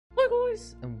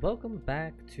boys, and welcome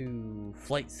back to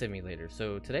Flight Simulator.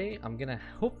 So today I'm gonna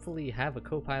hopefully have a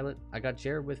co-pilot. I got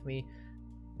Jared with me.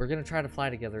 We're gonna try to fly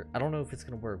together. I don't know if it's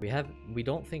gonna work. We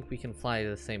don't think we can fly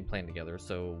the same plane together,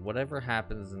 so whatever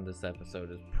happens in this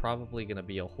episode is probably gonna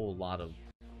be a whole lot of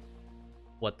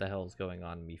what the hell is going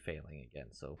on, me failing again,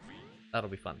 so that'll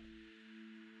be fun.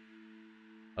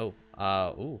 Oh,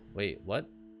 ooh, wait, what?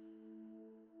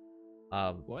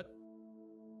 What?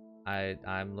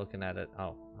 I'm looking at it.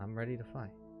 Oh, I'm ready to fly.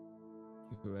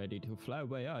 Ready to fly?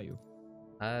 Where are you?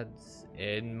 It's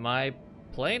in my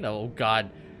plane. Oh God!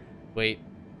 Wait.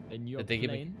 In your Did they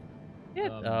give me?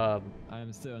 plane? Yeah. I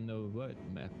am still on the world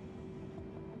map.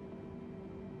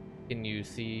 Can you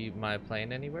see my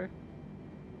plane anywhere?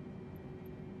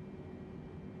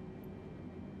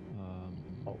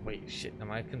 Oh wait, shit. Am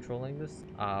I controlling this?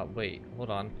 Wait. Hold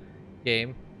on.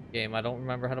 Game. I don't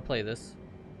remember how to play this.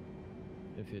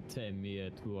 If you tell me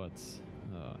at what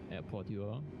airport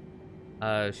you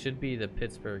are? Should be the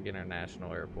Pittsburgh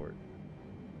International Airport.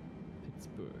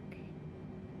 Pittsburgh.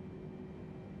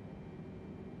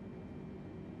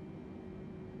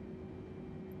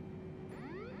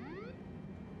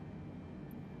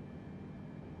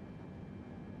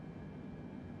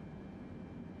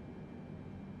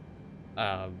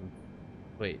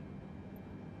 Wait.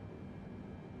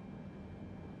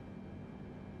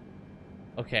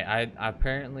 Okay, I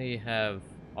apparently have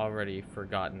already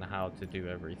forgotten how to do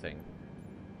everything.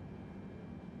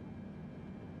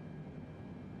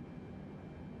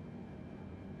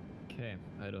 Okay,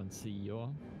 I don't see your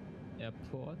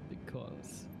airport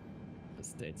because the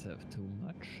states have too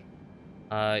much.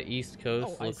 East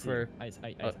Coast. Oh, Look for. I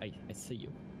see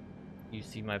you. You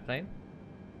see my plane?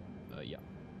 Yeah.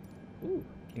 Ooh.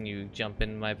 Can you jump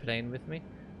in my plane with me?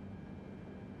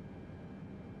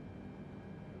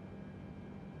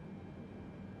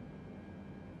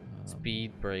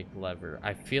 Speed brake lever.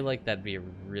 I feel like that'd be a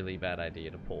really bad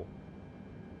idea to pull.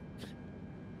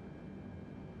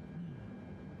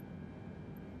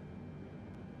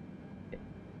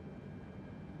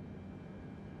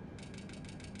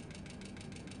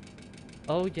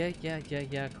 Oh yeah.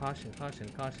 Caution.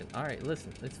 All right,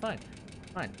 listen. It's fine.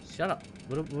 Fine. Shut up.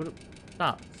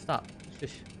 Stop.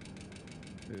 Shush.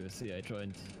 You see, I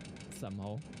joined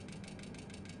somehow.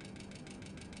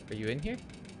 Are you in here?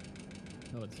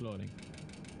 No, it's loading.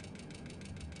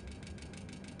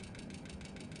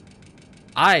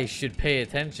 I should pay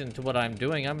attention to what I'm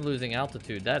doing. I'm losing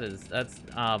altitude. That's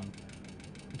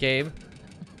game.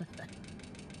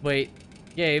 Wait,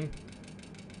 game.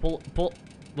 Pull.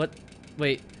 What?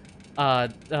 Wait.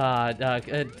 AI.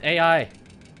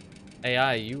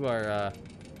 AI,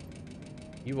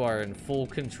 you are in full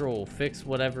control. Fix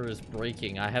whatever is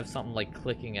breaking. I have something like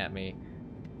clicking at me.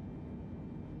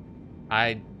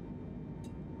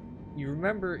 You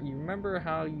remember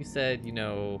how you said, you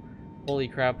know, holy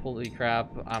crap,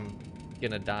 I'm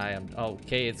gonna die.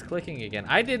 Okay, it's clicking again.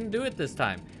 I didn't do it this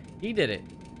time. He did it.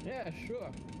 Yeah,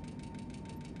 sure.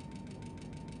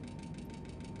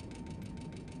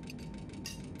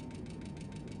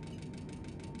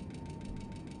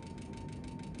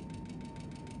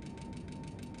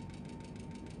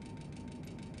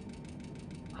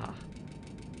 Ah,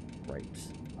 right.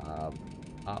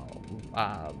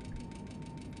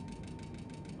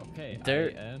 Okay,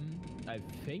 There. I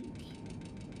think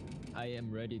I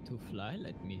am ready to fly.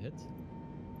 Let me hit.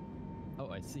 Oh,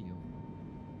 I see you.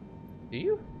 Do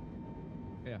you?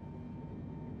 Yeah.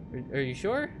 Are you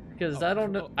sure? Because Oh, I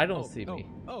don't know. I don't see me.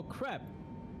 Oh crap!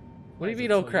 What do you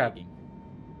mean? Oh crap!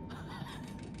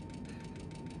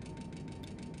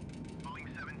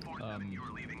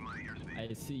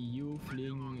 I see you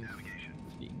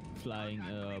flying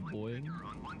Boeing.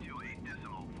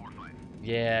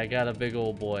 Yeah, I got a big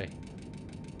old boy.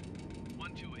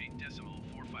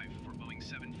 128.45 for Boeing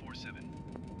 747.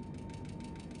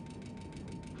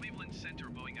 Cleveland Center,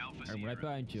 Boeing Alpha I'm right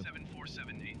behind you.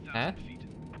 747, 8,000 Huh?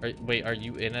 feet. Wait, are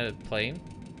you in a plane?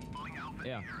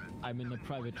 Yeah, I'm in a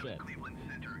private jet.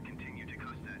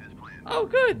 Oh,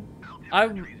 good.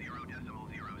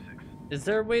 Is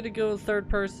there a way to go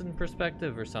third-person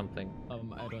perspective or something? I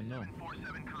don't know.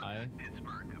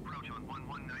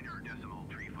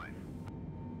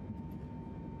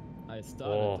 I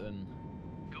started in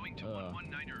Going to third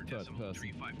person.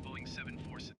 119.35 Boeing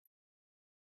 747.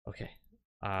 Okay.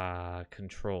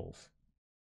 Controls.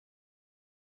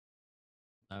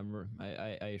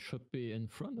 I should be in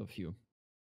front of you.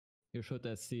 You should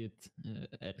have see it,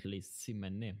 at least see my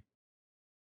name.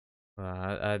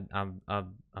 I'm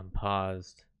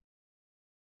paused.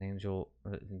 Angel,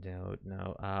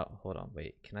 no. Hold on,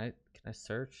 wait. Can I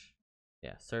search?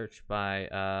 Yeah, search by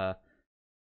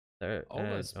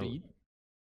Overspeed.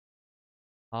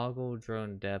 Toggle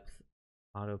drone depth,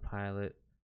 autopilot,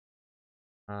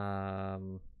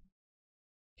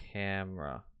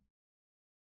 camera.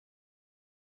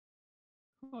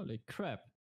 Holy crap.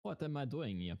 What am I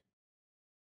doing here?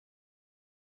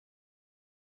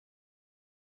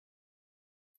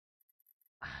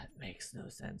 It makes no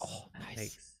sense. Oh, That nice.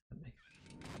 makes.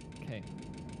 Okay.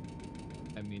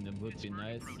 I mean, it would be Pittsburgh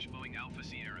nice. approach Boeing Alpha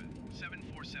Sierra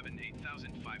 747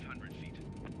 8,500 feet.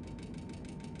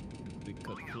 We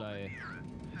could fly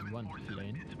one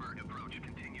plane.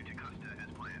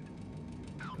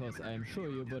 Because I'm sure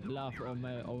you would laugh on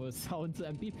my over sounds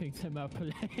and beepings in my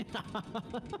plane.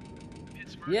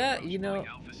 Pittsburgh Yeah, approach you know, Boeing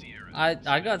Alpha Sierra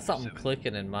I got something 747.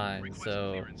 clicking in mind. Request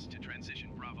So clearance to transition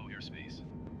Bravo airspace.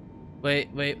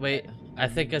 wait. I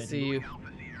think I mean, see you.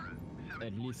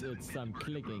 At least it's some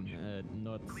clicking,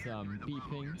 not some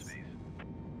beepings.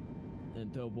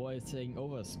 And avoiding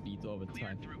overspeed all the time.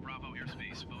 Cleared through Bravo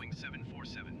airspace Boeing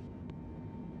 747.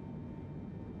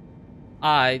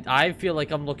 I feel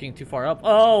like I'm looking too far up.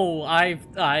 Oh, I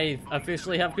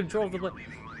officially have control of the plane.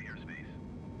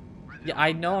 Yeah,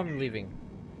 I know I'm leaving.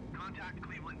 Contact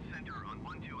Cleveland Center on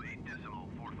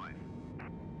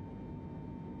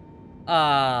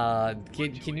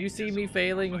 128.45. Can you see me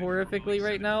failing horrifically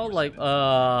right now? Like,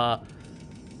 Cleveland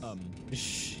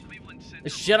Center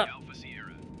shut Boeing up. Alpha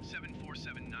Sierra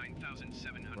 747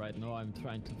 9,700. Right now I'm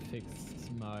trying to fix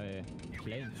my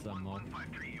plane somehow.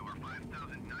 153, you are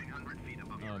 5,900 feet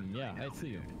above Yeah, I see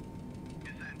you.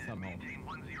 descend and Somehow. maintain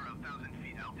 10,000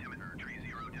 feet altimeter,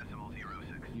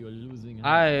 30.06. You're losing.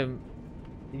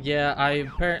 Yeah,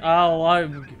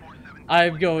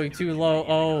 I'm going too low.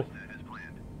 Oh,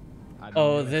 I'm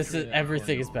oh, nowhere this is near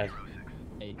everything is bad.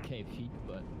 8k feet,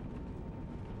 but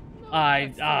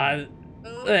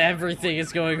Everything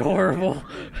is going horrible.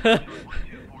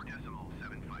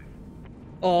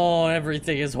 Oh,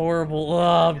 everything is horrible.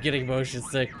 Oh, I'm getting motion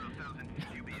sick.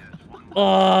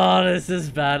 Oh, this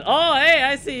is bad. Oh,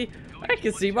 hey, I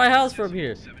can see my house from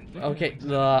here. Okay,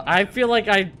 I feel like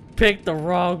I picked the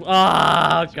wrong.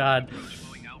 Oh, God.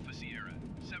 Boeing Alpha Sierra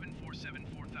 747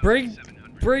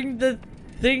 Bring the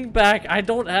thing back. I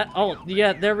don't have. Oh,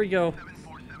 yeah, there we go.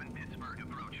 747 Pittsburgh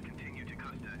approach, continue to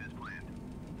Costa as planned.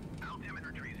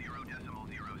 Altimeter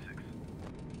 30.06.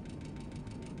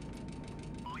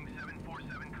 Boeing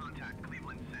 747 contact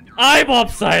Cleveland Center. I'm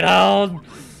upside down.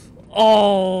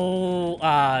 Oh,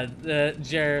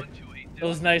 Jared, it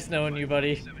was nice knowing you,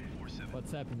 buddy.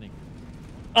 what's happening?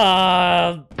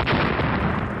 Uh,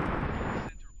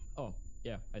 Oh,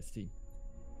 yeah, I see.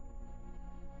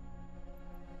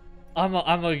 I'm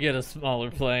gonna get a smaller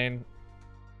plane.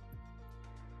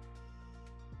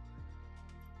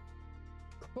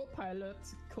 Co-pilot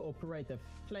cooperative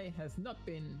play has not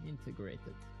been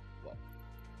integrated. Well.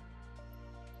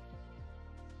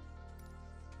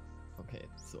 Okay,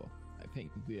 so I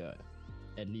think we are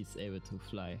at least able to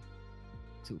fly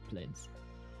 2 planes.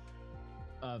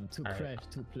 To Alright. crash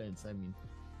 2 planes, I mean.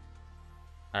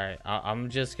 Alright, I'm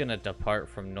just gonna depart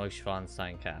from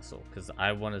Neuschwanstein Castle, because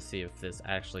I want to see if this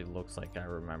actually looks like I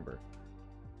remember.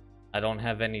 I don't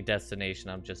have any destination,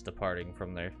 I'm just departing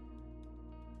from there.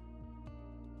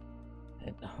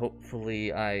 And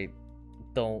hopefully I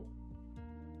don't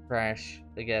crash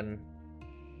again.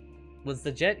 Was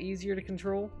the jet easier to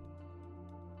control?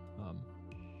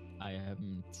 I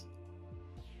haven't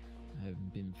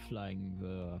been flying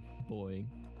the Boeing.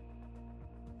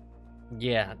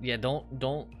 Yeah,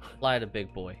 don't fly the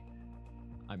big boy.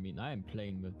 I mean, I am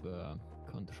playing with the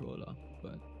controller,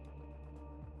 but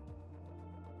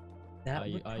That Are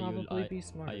you- would are you- probably be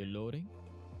smart. are you loading?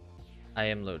 I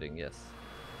am loading, yes.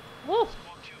 Woo!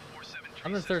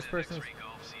 I'm in first person.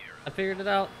 I figured it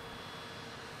out.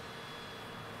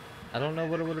 I don't know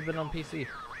what it would have been on PC.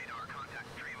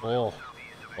 Oh.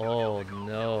 Oh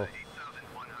no.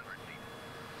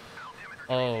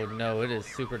 Oh no, it is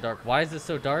super dark. Why is it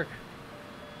so dark?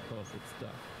 Because it's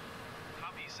dark.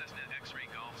 Copy Cessna X-ray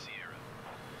Golf Sierra.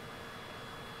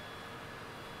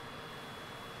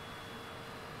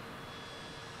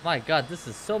 My god, this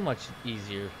is so much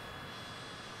easier.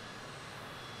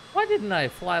 Why didn't I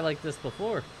fly like this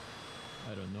before?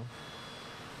 I don't know.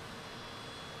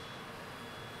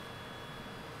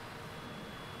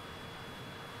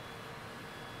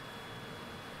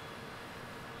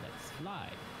 Let's fly.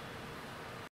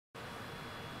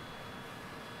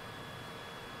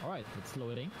 Alright, it's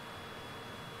loading.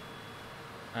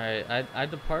 Alright, I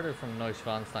departed from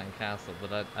Neuschwanstein Castle,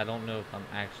 but I don't know if I'm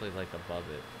actually like above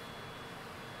it.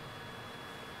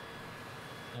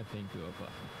 I think you're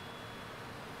above.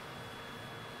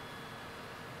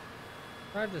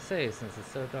 Hard to say since it's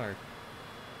so dark.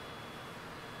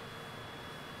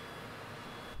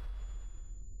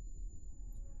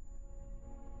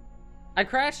 I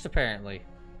crashed apparently.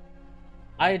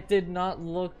 I did not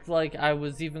look like I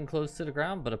was even close to the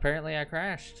ground, but apparently I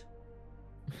crashed.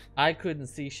 I couldn't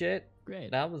see shit.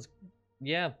 Great. That was,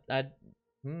 yeah,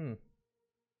 I'm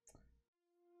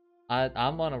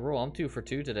on a roll. I'm 2 for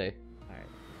 2 today. All right,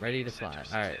 ready to fly.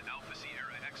 All right.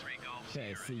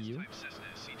 Okay, I see you.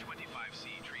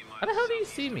 How the hell do you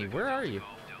see me? Where are you?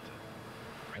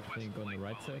 I think on the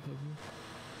right side of you.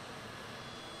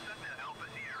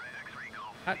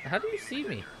 How do you see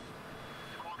me?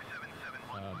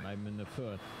 I'm in the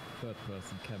third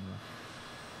person camera.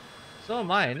 So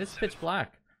am I, and it's pitch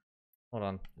black. Hold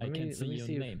on. I can see your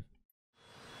name.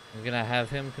 I'm gonna have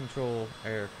him control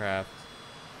aircraft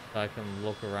so I can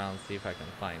look around, see if I can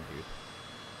find you.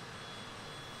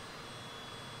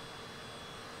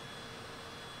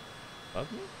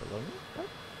 Above me? Below me? What?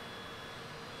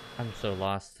 I'm so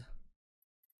lost.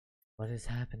 What is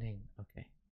happening? Okay.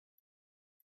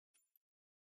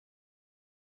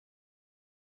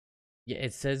 Yeah,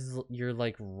 it says you're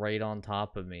like right on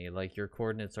top of me. Like your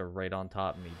coordinates are right on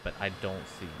top of me, but I don't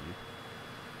see you.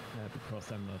 Yeah,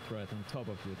 because I'm not right on top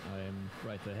of you. I am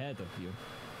right ahead of you.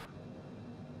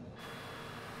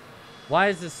 Why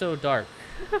is this so dark?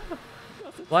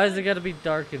 Why is it gotta be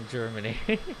dark in Germany?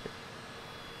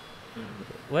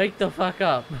 Wake the fuck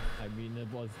up. I mean,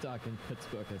 it was dark in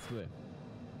Pittsburgh as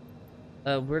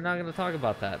well. We're not gonna talk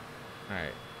about that.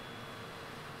 Alright.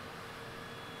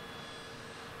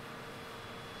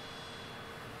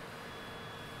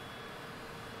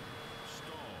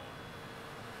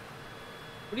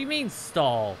 What do you mean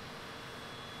stall?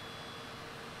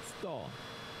 Stall.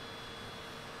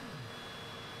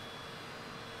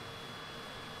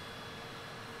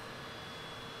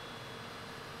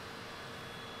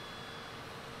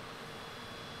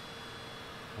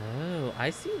 Oh,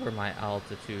 I see where my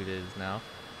altitude is now.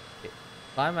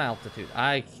 By my altitude,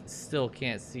 I still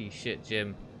can't see shit,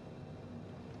 Jim.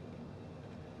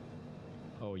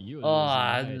 Oh, you.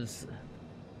 Oh,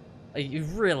 you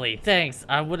really? Thanks.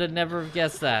 I would have never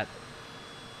guessed that.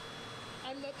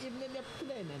 I'm not even in a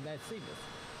plane, and I see this.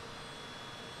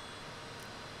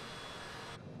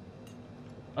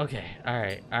 Okay,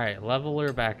 alright. Level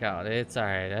her back out. It's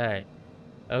alright.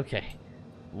 Okay.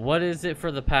 What is it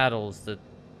for the paddles?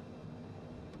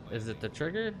 Is it the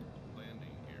trigger?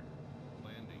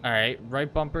 Alright,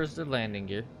 right bumper's the landing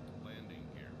gear.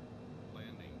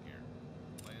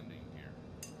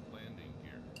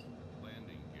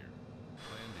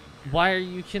 Why are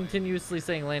you continuously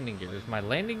saying landing gear? Is my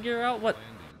landing gear out? What?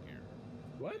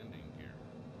 What?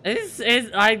 It's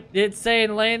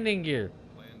saying landing gear.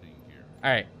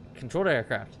 Alright, control the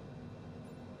aircraft.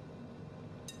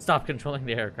 Stop controlling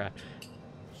the aircraft.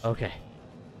 Okay.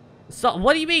 Stall.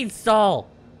 What do you mean stall?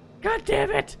 God damn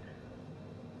it!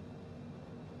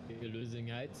 You're losing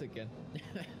heights again.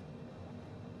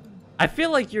 I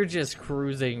feel like you're just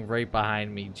cruising right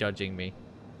behind me, judging me.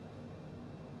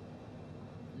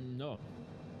 No.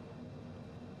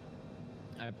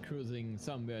 I'm cruising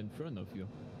somewhere in front of you.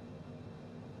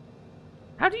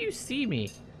 How do you see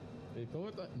me?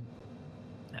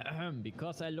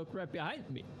 Because I look right behind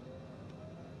me.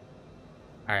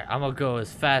 Alright, I'm gonna go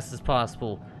as fast as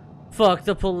possible. Fuck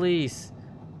the police!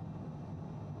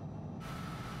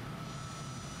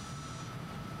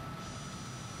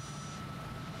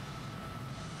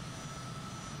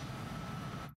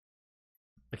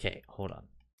 Okay, hold on.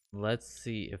 Let's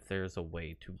see if there's a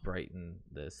way to brighten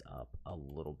this up a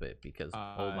little bit because,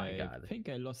 oh my god. I think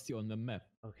I lost you on the map.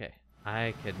 Okay,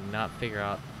 I could not figure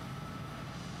out.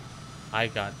 I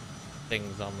got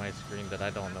things on my screen that I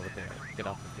don't know what they are. Get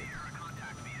off the field.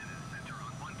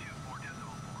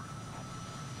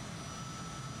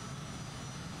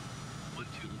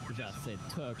 Just said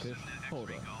Turkish. Hold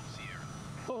on.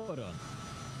 Hold on.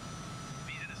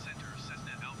 Via the center,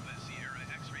 Cessna Alpha Sierra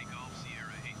X-ray Golf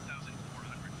Sierra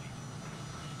 8,400 feet.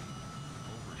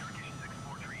 Over Turkish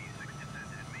 643, 6 descent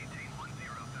and maintain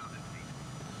 10,000 feet.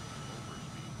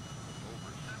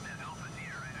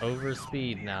 Over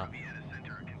speed. Overspeed now. Via the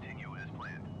center, continue as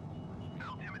planned.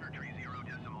 Altimeter tree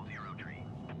 0.03.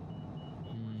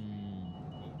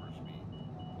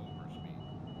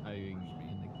 Are you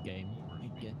in the game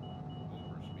again?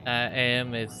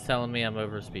 It's telling me I'm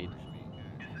overspeed.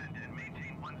 Descend and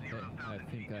maintain 10,000 I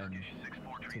think feet. I'm Turkish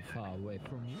 643. too far away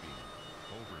from you.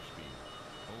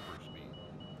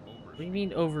 What do you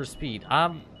mean overspeed?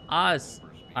 I'm us.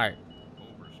 Alright.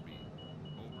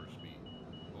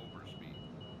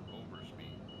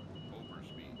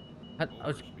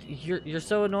 Oh, you're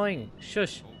so annoying.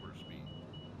 Shush.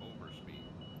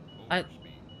 What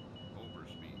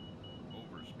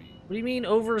do you mean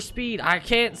overspeed? I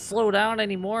can't slow down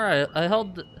anymore. I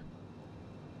held.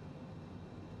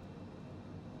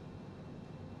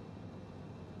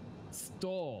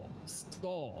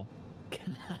 Stall.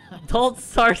 Don't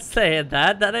start saying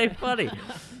that. That ain't funny.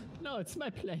 No, it's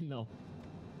my plane now.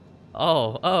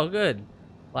 Oh, good.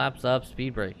 Flaps up,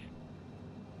 speed brake.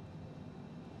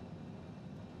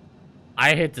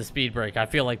 I hit the speed brake. I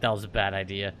feel like that was a bad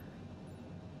idea.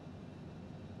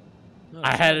 No,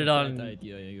 I it's had not it a on- bad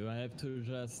idea. You have to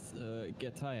just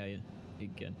get higher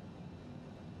again.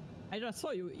 I just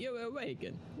saw you. You were away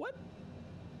again. What?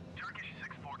 Turkish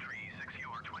 643, 6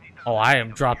 20,000 Oh, I am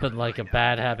feet dropping over like a China.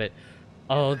 bad habit.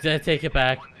 Oh, did I take it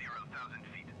back? 10,000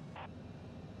 feet.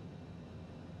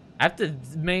 I have to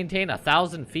maintain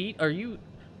 1,000 feet? Are you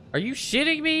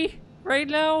shitting me right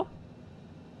now?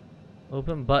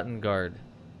 Open button guard.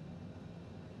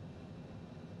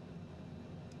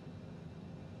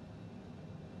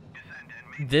 Descend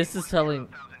and maintain This is telling...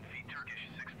 10,000 feet Turkish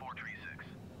 6436.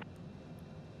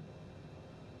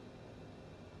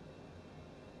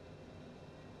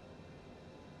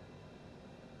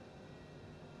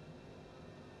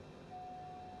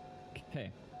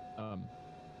 Okay.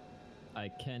 I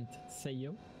can't say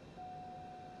you.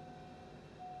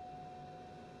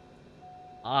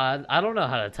 I don't know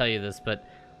how to tell you this, but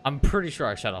I'm pretty sure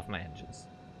I shut off my engines.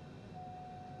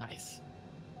 Nice.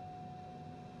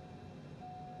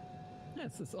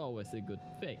 This is always a good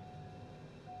thing.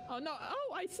 Oh no!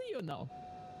 Oh, I see you now.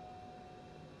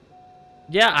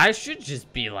 Yeah, I should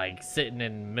just be like sitting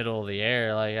in the middle of the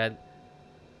air, like I...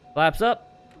 Flaps up?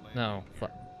 No.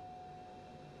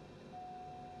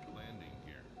 Landing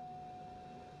gear.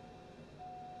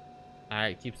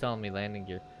 Alright, keeps telling me landing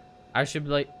gear. I should be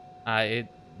like...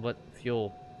 what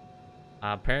fuel?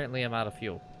 Apparently I'm out of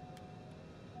fuel.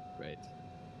 Great.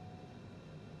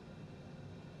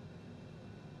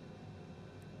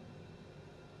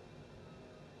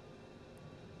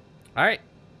 Alright.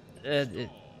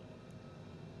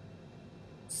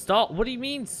 Stall? What do you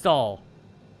mean stall?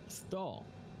 Stall.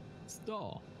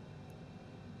 Stall.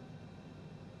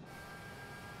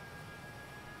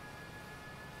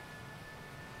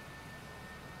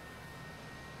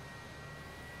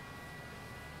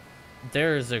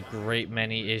 There's a great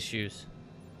many issues.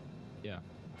 Yeah.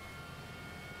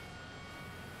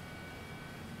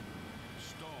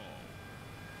 Stall.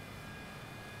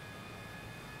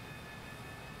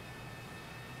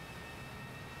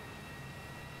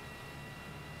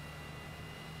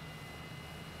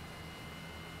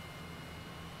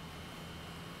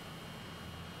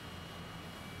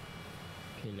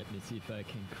 Okay, let me see if I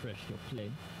can crash your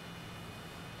plane.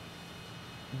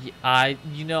 I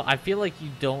feel like you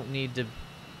don't need to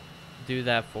do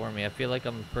that for me. I feel like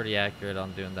I'm pretty accurate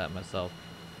on doing that myself.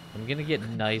 I'm gonna get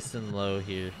nice and low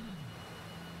here.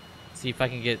 See if I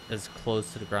can get as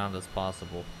close to the ground as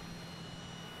possible.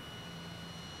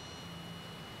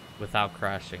 Without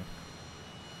crashing.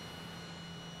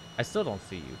 I still don't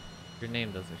see you. Your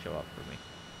name doesn't show up for me.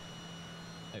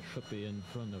 I should be in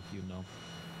front of you now.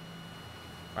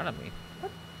 In front of me?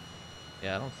 What?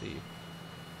 Yeah, I don't see you.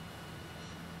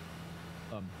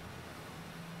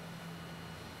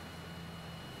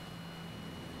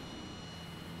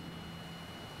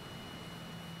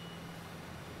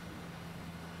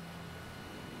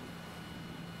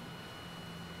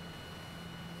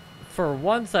 For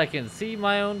 1 second, see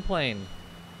my own plane.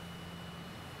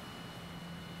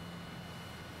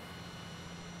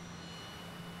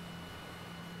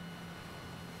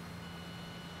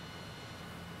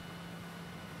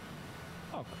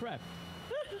 Oh crap!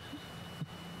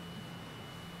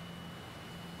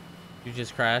 You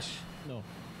just crash. No,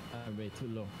 I'm way too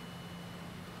low.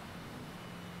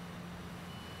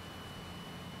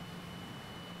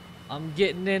 I'm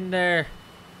getting in there.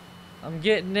 I'm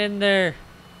getting in there.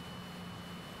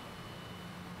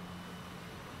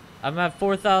 I'm at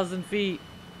 4,000 feet.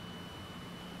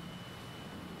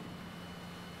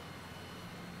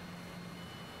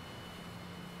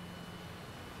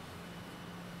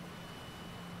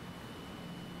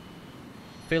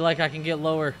 Feel like I can get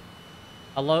lower.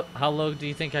 How low do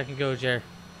you think I can go, Jer?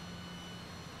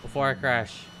 Before I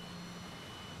crash.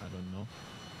 I don't know.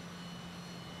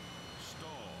 Stall.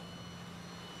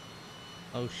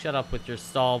 Oh, shut up with your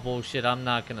stall bullshit. I'm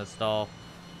not gonna stall.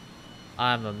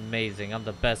 I'm amazing. I'm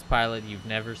the best pilot you've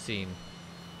never seen.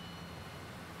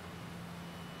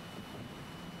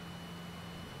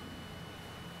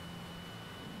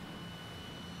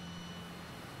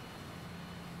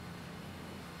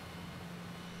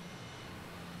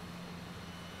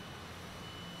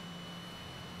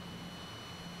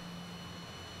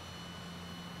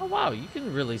 Oh wow, you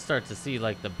can really start to see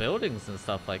like the buildings and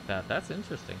stuff like that. That's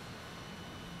interesting.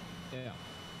 Yeah.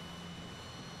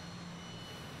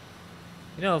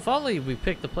 You know, if only we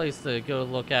picked a place to go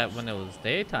look at when it was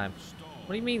daytime. Stall.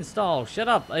 What do you mean stall? Shut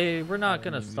up. Hey, we're not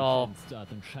gonna We stall. can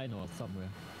start in China or somewhere.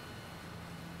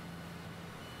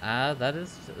 Ah, that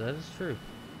is true.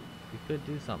 We could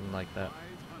do something like that.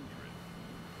 500.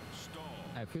 Stall.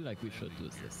 I feel like we should do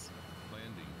this.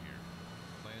 Landing gear.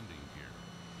 Landing gear.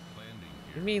 Landing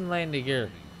What do gear. you mean landing gear?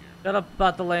 Landing gear. Shut up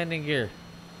about the landing gear.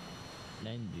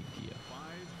 Landing gear.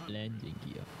 500. Landing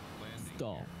gear. Landing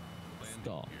Stall. gear. Landing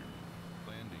Stall. gear.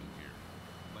 Landing gear.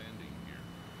 Landing gear.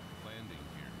 Landing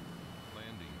gear.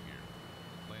 Landing gear.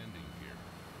 Landing gear.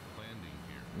 Landing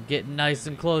gear. I'm getting nice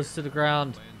and close to the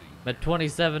ground. Landing I'm at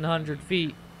 2,700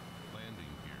 feet. landing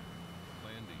gear.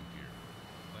 Landing gear.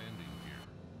 Landing gear.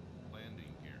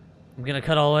 Landing gear. I'm gonna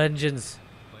cut all engines.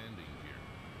 Landing gear.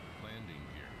 Landing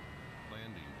gear.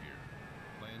 Landing gear.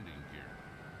 Landing gear.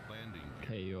 Landing gear.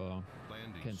 Okay, you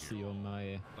Landing can see on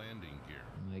my Landing gear.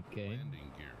 game. Landing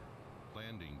gear.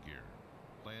 Landing gear.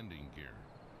 Landing gear.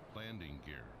 Landing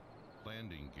gear.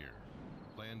 Landing gear.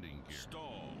 Landing gear.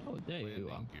 Stall. Oh, there you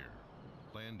are. Landing gear.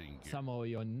 Landing gear. Somehow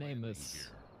your name Landing is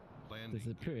gear. Landing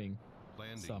disappearing gear.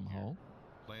 Landing somehow.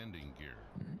 Gear. Landing gear.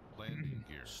 Landing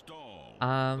gear. Stall.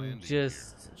 I'm Landing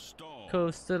just gear. Stall.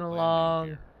 coasting Landing along,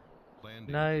 gear.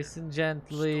 Landing nice gear. and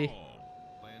gently.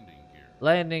 Stall. Landing gear.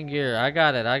 Landing gear. I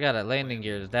got it. Landing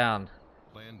gear is down.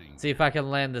 Landing See if I can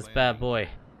land this bad boy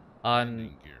on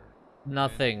landing gear.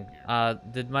 nothing.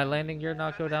 Did my landing gear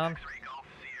not go down? X-ray